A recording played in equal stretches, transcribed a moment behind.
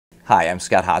Hi, I'm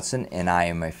Scott Hodson, and I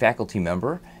am a faculty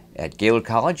member at Gaylord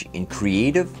College in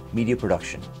Creative Media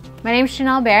Production. My name is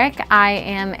Chanel Barrick. I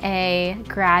am a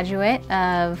graduate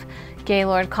of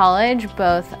Gaylord College,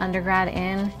 both undergrad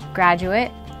and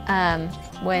graduate,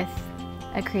 with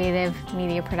a creative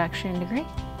media production degree.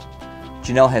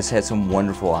 Janelle has had some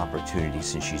wonderful opportunities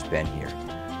since she's been here.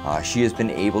 She has been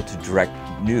able to direct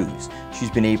news.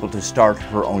 She's been able to start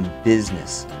her own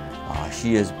business.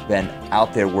 She has been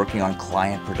out there working on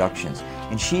client productions,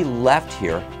 and she left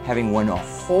here having won a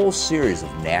whole series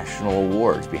of national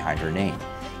awards behind her name,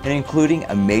 and including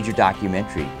a major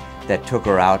documentary that took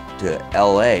her out to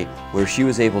LA, where she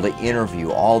was able to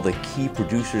interview all the key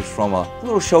producers from a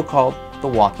little show called The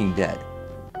Walking Dead.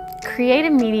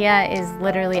 Creative media is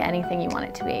literally anything you want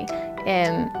it to be.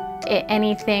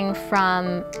 Anything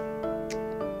from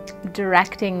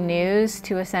directing news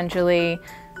to essentially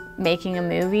making a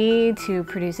movie, to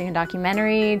producing a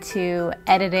documentary, to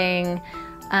editing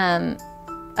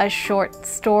a short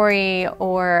story,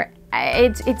 or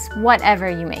it's whatever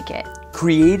you make it.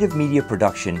 Creative media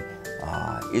production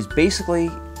is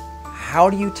basically, how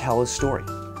do you tell a story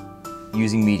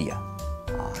using media?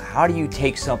 How do you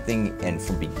take something and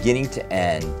from beginning to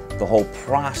end, the whole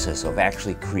process of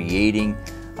actually creating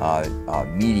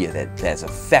media that's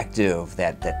effective,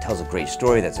 that tells a great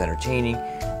story, that's entertaining,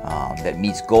 that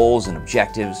meets goals and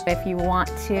objectives. If you want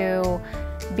to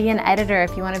be an editor,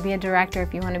 if you want to be a director,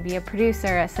 if you want to be a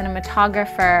producer, a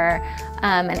cinematographer,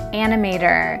 an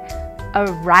animator,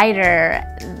 a writer,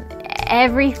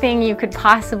 everything you could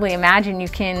possibly imagine, you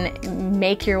can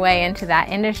make your way into that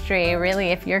industry. Really,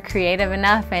 if you're creative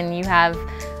enough and you have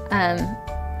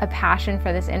a passion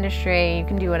for this industry, you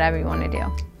can do whatever you want to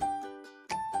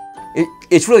do.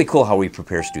 It's really cool how we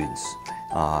prepare students.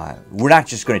 We're not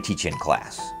just going to teach in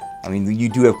class. I mean, you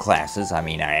do have classes. I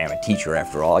mean, I am a teacher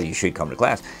after all. You should come to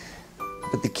class.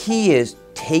 But the key is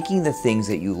taking the things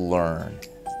that you learn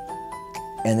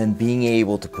and then being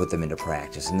able to put them into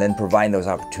practice, and then providing those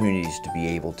opportunities to be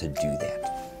able to do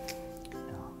that.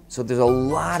 So there's a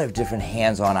lot of different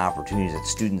hands-on opportunities that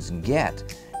students can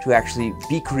get to actually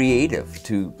be creative,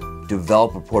 to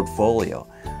develop a portfolio,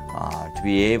 to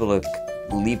be able to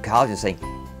leave college and saying,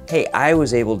 hey, I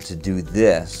was able to do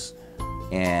this,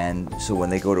 and so when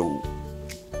they go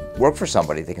to work for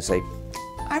somebody, they can say,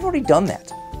 I've already done that.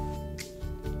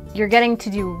 You're getting to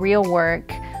do real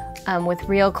work with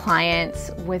real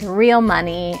clients, with real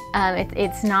money.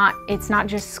 It's not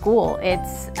just school.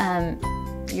 It's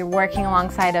you're working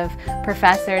alongside of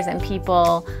professors and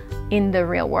people in the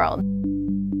real world.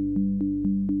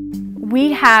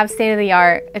 We have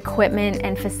state-of-the-art equipment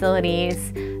and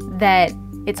facilities that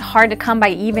it's hard to come by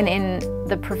even in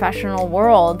the professional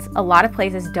world. A lot of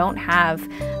places don't have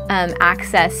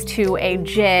access to a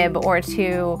jib or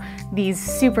to these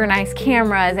super nice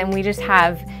cameras, and we just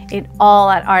have it all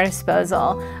at our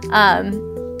disposal.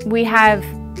 We have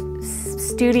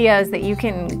studios that you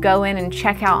can go in and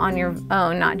check out on your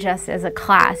own, not just as a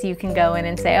class. You can go in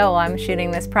and say, oh, I'm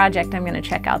shooting this project, I'm gonna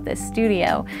check out this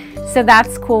studio. So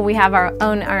that's cool. We have our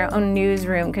own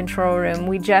newsroom, control room.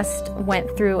 We just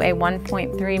went through a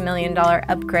 $1.3 million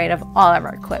upgrade of all of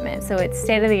our equipment. So it's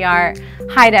state-of-the-art,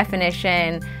 high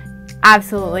definition,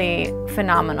 absolutely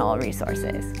phenomenal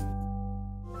resources.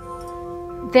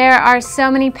 There are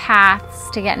so many paths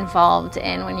to get involved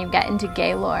in when you get into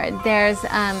Gaylord. There's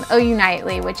OU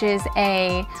Nightly, which is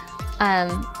a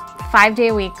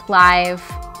 5-day-a-week live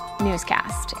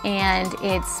newscast, and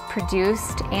it's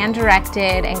produced and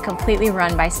directed and completely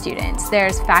run by students.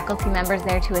 There's faculty members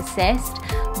there to assist,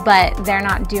 but they're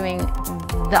not doing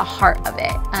the heart of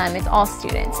it. It's all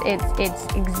students. It's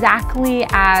exactly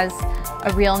as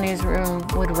a real newsroom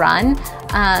would run,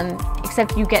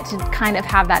 except you get to kind of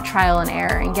have that trial and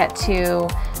error and get to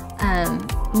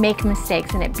make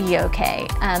mistakes and it be okay.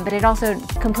 But it also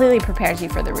completely prepares you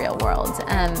for the real world.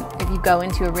 If you go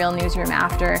into a real newsroom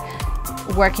after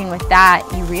working with that,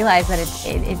 you realize that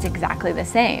it's exactly the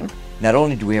same. Not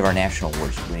only do we have our national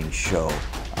awards-winning show,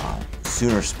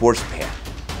 Sooner Sports Path,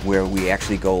 where we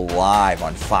actually go live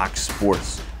on Fox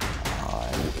Sports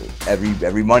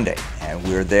every Monday, and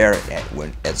we're there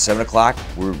at 7 o'clock.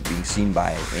 We're being seen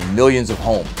in millions of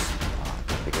homes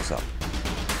to pick us up.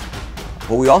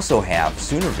 But we also have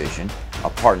Sooner Vision, a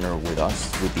partner with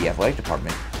us, with the athletic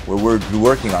department, where we're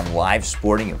working on live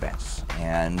sporting events.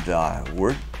 And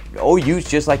OU's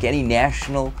just like any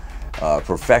national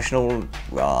professional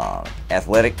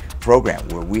athletic program,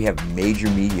 where we have major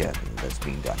media that's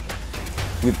being done here.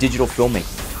 We have digital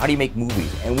filmmaking. How do you make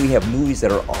movies? And we have movies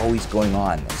that are always going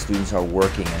on. Students are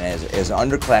working, and as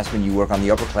underclassmen, you work on the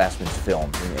upperclassmen's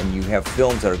films, and you have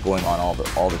films that are going on all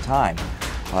the time.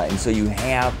 And so you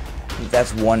have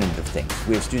that's one of the things.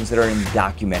 We have students that are in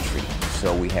documentary,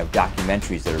 so we have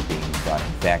documentaries that are being done.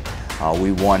 In fact,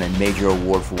 we won a major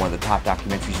award for one of the top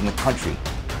documentaries in the country.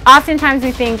 Oftentimes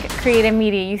we think creative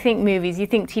media, you think movies, you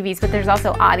think TVs, but there's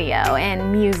also audio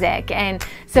and music. And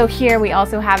so here we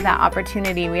also have that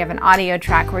opportunity. We have an audio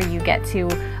track where you get to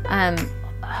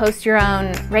host your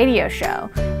own radio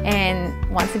show. And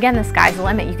once again, the sky's the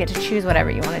limit. You get to choose whatever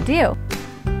you want to do.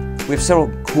 We have several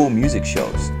cool music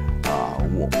shows,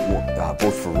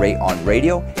 both for on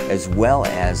radio as well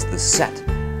as The Set.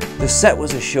 The Set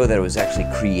was a show that was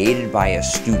actually created by a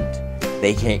student.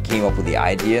 They came up with the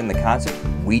idea and the concept.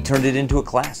 We turned it into a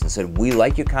class and said, we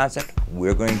like your concept,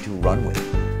 we're going to run with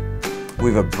it.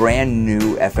 We have a brand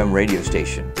new FM radio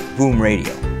station, Boom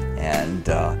Radio, and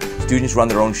students run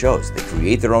their own shows. They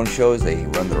create their own shows, they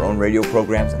run their own radio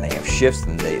programs, and they have shifts,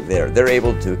 and they're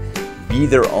able to be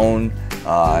their own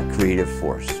creative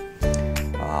force.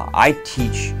 I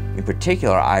teach, in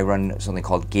particular, I run something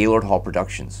called Gaylord Hall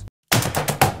Productions.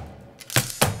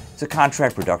 It's a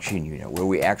contract production unit where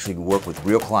we actually work with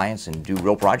real clients and do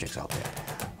real projects out there.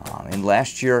 And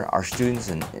last year, our students,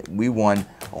 and we won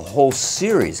a whole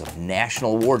series of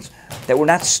national awards that were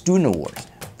not student awards.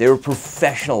 They were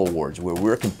professional awards where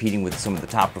we're competing with some of the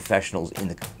top professionals in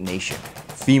the nation.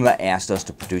 FEMA asked us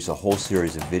to produce a whole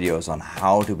series of videos on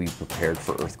how to be prepared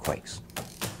for earthquakes.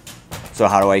 So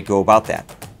how do I go about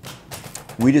that?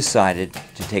 We decided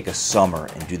to take a summer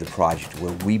and do the project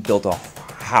where we built a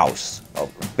house,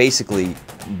 basically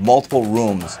multiple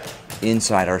rooms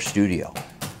inside our studio.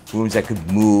 Rooms that could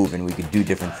move and we could do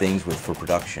different things with for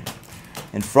production.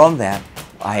 And from that,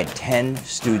 I had 10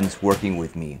 students working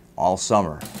with me all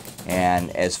summer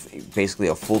and as basically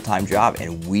a full-time job,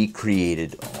 and we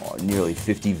created nearly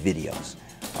 50 videos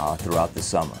throughout the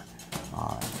summer.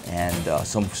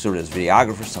 Some served as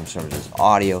videographers, some served as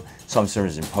audio, some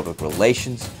served in public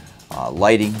relations,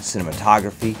 lighting,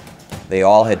 cinematography. They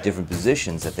all had different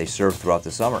positions that they served throughout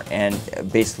the summer, and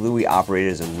basically we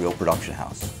operated as a real production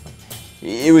house.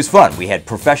 It was fun. We had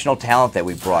professional talent that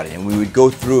we brought in. We would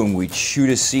go through and we'd shoot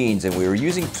a scenes, and we were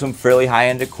using some fairly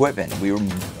high-end equipment.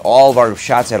 All of our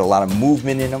shots had a lot of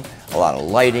movement in them, a lot of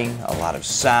lighting, a lot of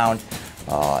sound,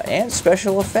 and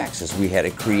special effects, as we had to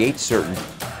create certain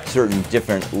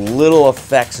different little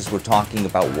effects as we're talking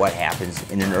about what happens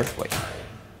in an earthquake.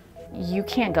 You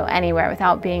can't go anywhere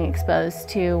without being exposed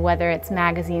to, whether it's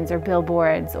magazines or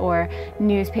billboards or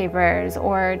newspapers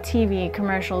or TV,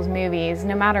 commercials, movies.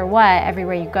 No matter what,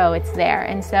 everywhere you go, it's there.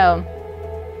 And so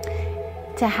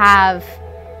to have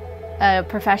a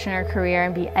profession or career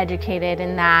and be educated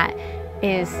in that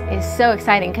is so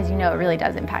exciting, because you know it really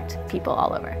does impact people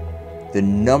all over. The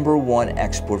 #1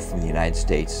 export from the United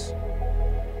States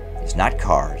is not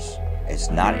cars,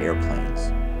 it's not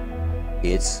airplanes,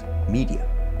 it's media.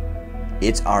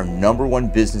 It's our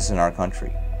 #1 business in our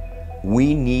country.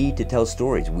 We need to tell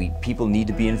stories. People need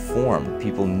to be informed.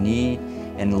 People need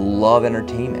and love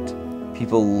entertainment.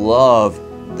 People love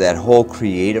that whole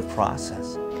creative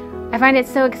process. I find it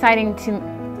so exciting to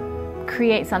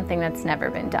create something that's never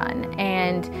been done.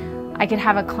 And I could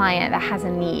have a client that has a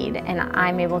need, and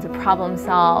I'm able to problem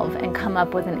solve and come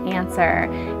up with an answer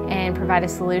and provide a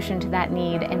solution to that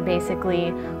need, and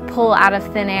basically pull out of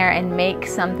thin air and make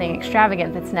something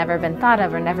extravagant that's never been thought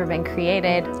of or never been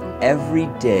created. Every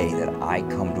day that I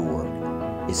come to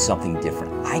work is something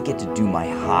different. I get to do my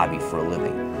hobby for a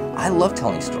living. I love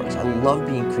telling stories. I love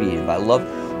being creative. I love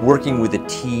working with a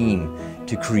team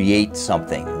to create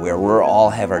something where we all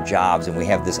have our jobs and we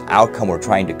have this outcome we're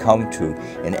trying to come to,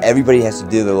 and everybody has to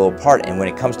do their little part, and when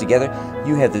it comes together,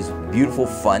 you have this beautiful,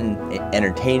 fun,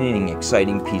 entertaining,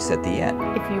 exciting piece at the end.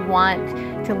 If you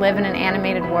want to live in an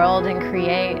animated world and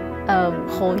create a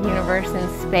whole universe in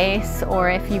space, or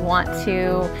if you want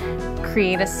to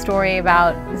create a story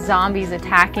about zombies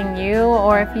attacking you,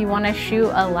 or if you want to shoot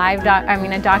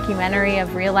a documentary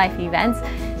of real-life events,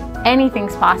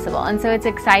 anything's possible. And so it's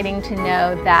exciting to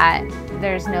know that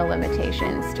there's no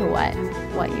limitations to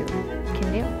what you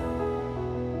can do.